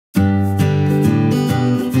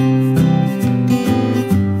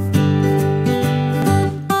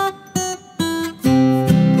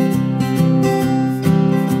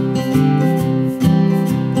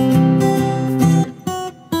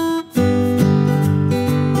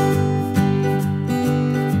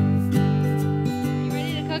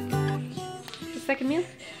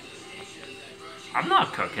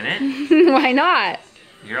it. Why not?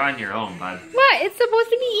 You're on your own, bud. What? It's supposed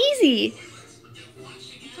to be easy.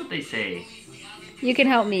 That's what they say. You can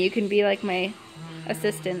help me. You can be like my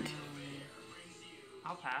assistant.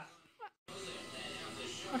 I'll pass.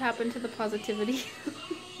 What happened to the positivity?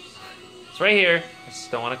 It's right here. I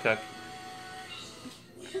just don't want to cook.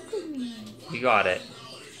 You got it.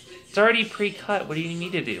 It's already pre-cut. What do you need me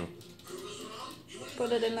to do?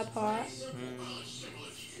 Put it in the pot.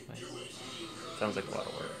 Sounds like a lot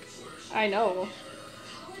of work. I know.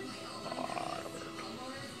 A lot of work.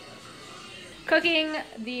 Cooking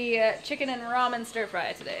the chicken and ramen stir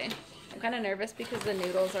fry today. I'm kind of nervous because the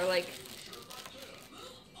noodles are like...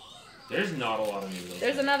 There's not a lot of noodles.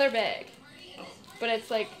 There's another bag. Oh. But it's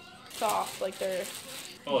like soft, like they're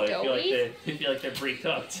Oh, doughy. they feel like they're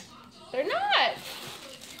pre-cooked. They're not!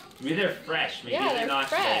 Maybe they're fresh. Maybe Yeah, they're not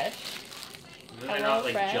fresh. Maybe they're not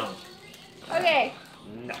like fresh. junk. Okay.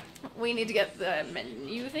 No. We need to get the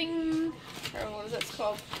menu thing, or what is it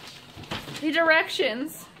called? The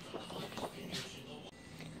directions.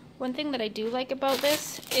 One thing that I do like about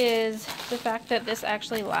this is the fact that this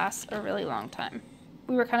actually lasts a really long time.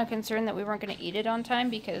 We were kind of concerned that we weren't going to eat it on time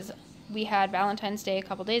because we had Valentine's Day a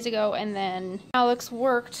couple days ago and then Alex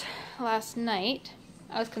worked last night.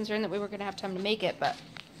 I was concerned that we were going to have time to make it, but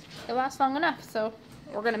it lasts long enough, so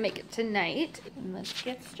we're going to make it tonight. And let's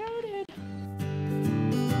get started.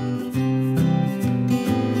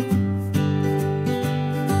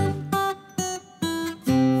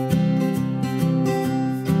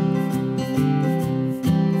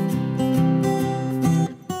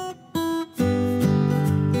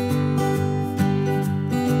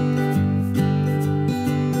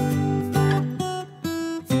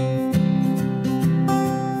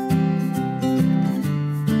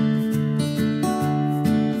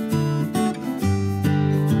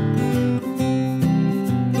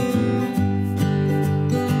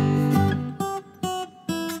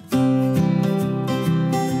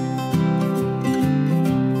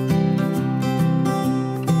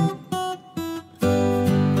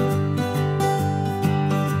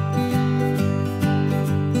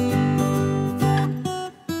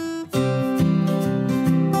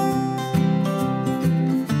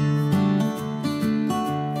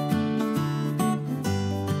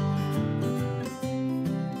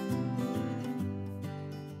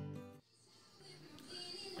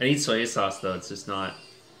 I need soy sauce though. It's just not.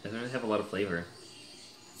 It doesn't really have a lot of flavor.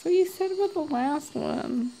 So you said about the last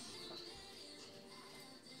one.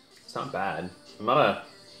 It's not bad. I don't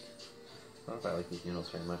know if I like these noodles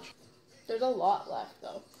very much. There's a lot left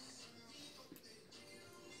though.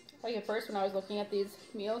 Like at first when I was looking at these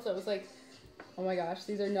meals, I was like, oh my gosh,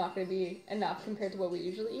 these are not going to be enough compared to what we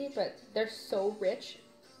usually eat, but they're so rich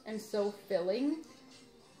and so filling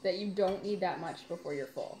that you don't need that much before you're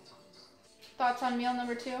full. Thoughts on meal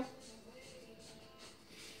number 2?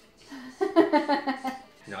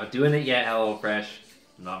 Not doing it yet, HelloFresh.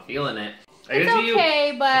 I'm not feeling it. I It's guess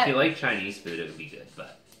okay, but... if you like Chinese food, it would be good,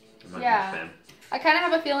 but I'm not Yeah. a huge fan. I kind of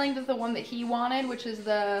have a feeling that the one that he wanted, which is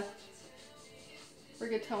the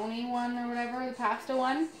rigatoni one or whatever, the pasta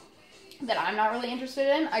one, that I'm not really interested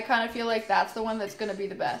in, I kind of feel like that's the one that's going to be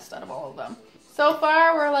the best out of all of them. So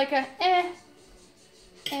far, we're like a I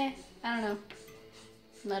don't know.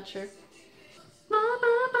 I'm not sure.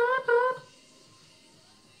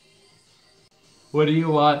 What do you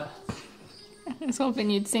want? I was hoping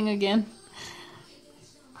you'd sing again.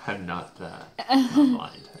 I'm not blind.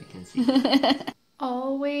 I can see.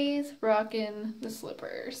 Always rocking the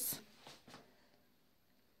slippers.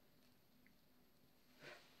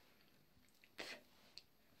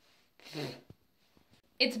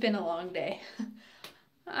 It's been a long day.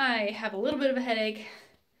 I have a little bit of a headache.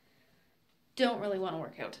 Don't really want to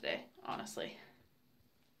work out today, honestly.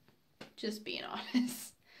 Just being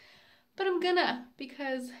honest. But I'm gonna,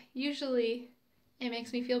 because usually it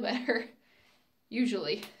makes me feel better.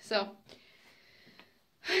 Usually. So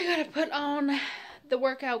I gotta put on the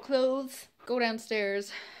workout clothes, go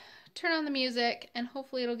downstairs, turn on the music, and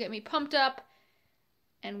hopefully it'll get me pumped up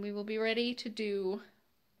and we will be ready to do,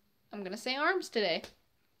 I'm gonna say arms today.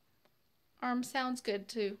 Arms sounds good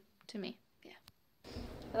to me. Yeah.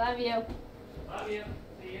 I love you. Love you.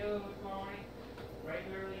 See you tomorrow morning.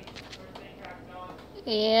 Regularly. First thing cracking on.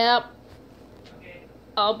 Yep. Okay.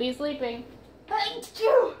 I'll be sleeping. Thank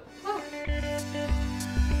you.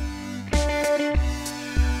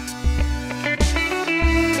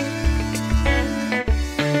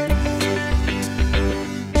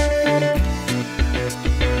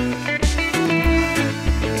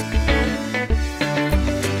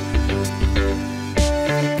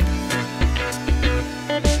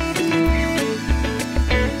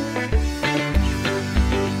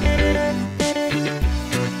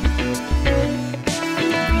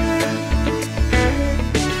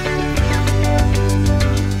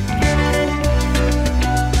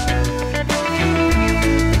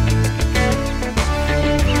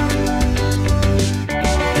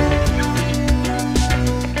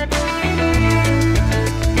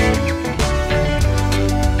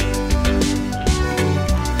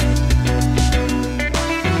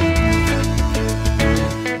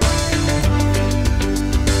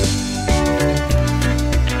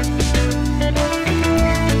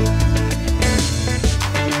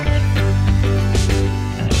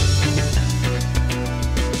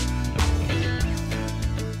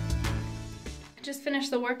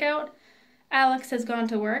 the workout. Alex has gone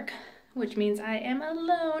to work, which means I am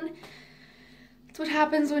alone. That's what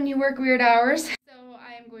happens when you work weird hours. So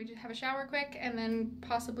I am going to have a shower quick and then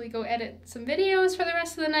possibly go edit some videos for the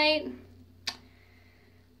rest of the night.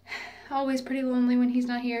 Always pretty lonely when he's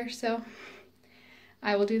not here, so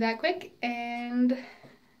I will do that quick, and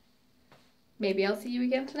maybe I'll see you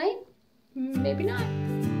again tonight. Maybe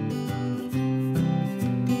not.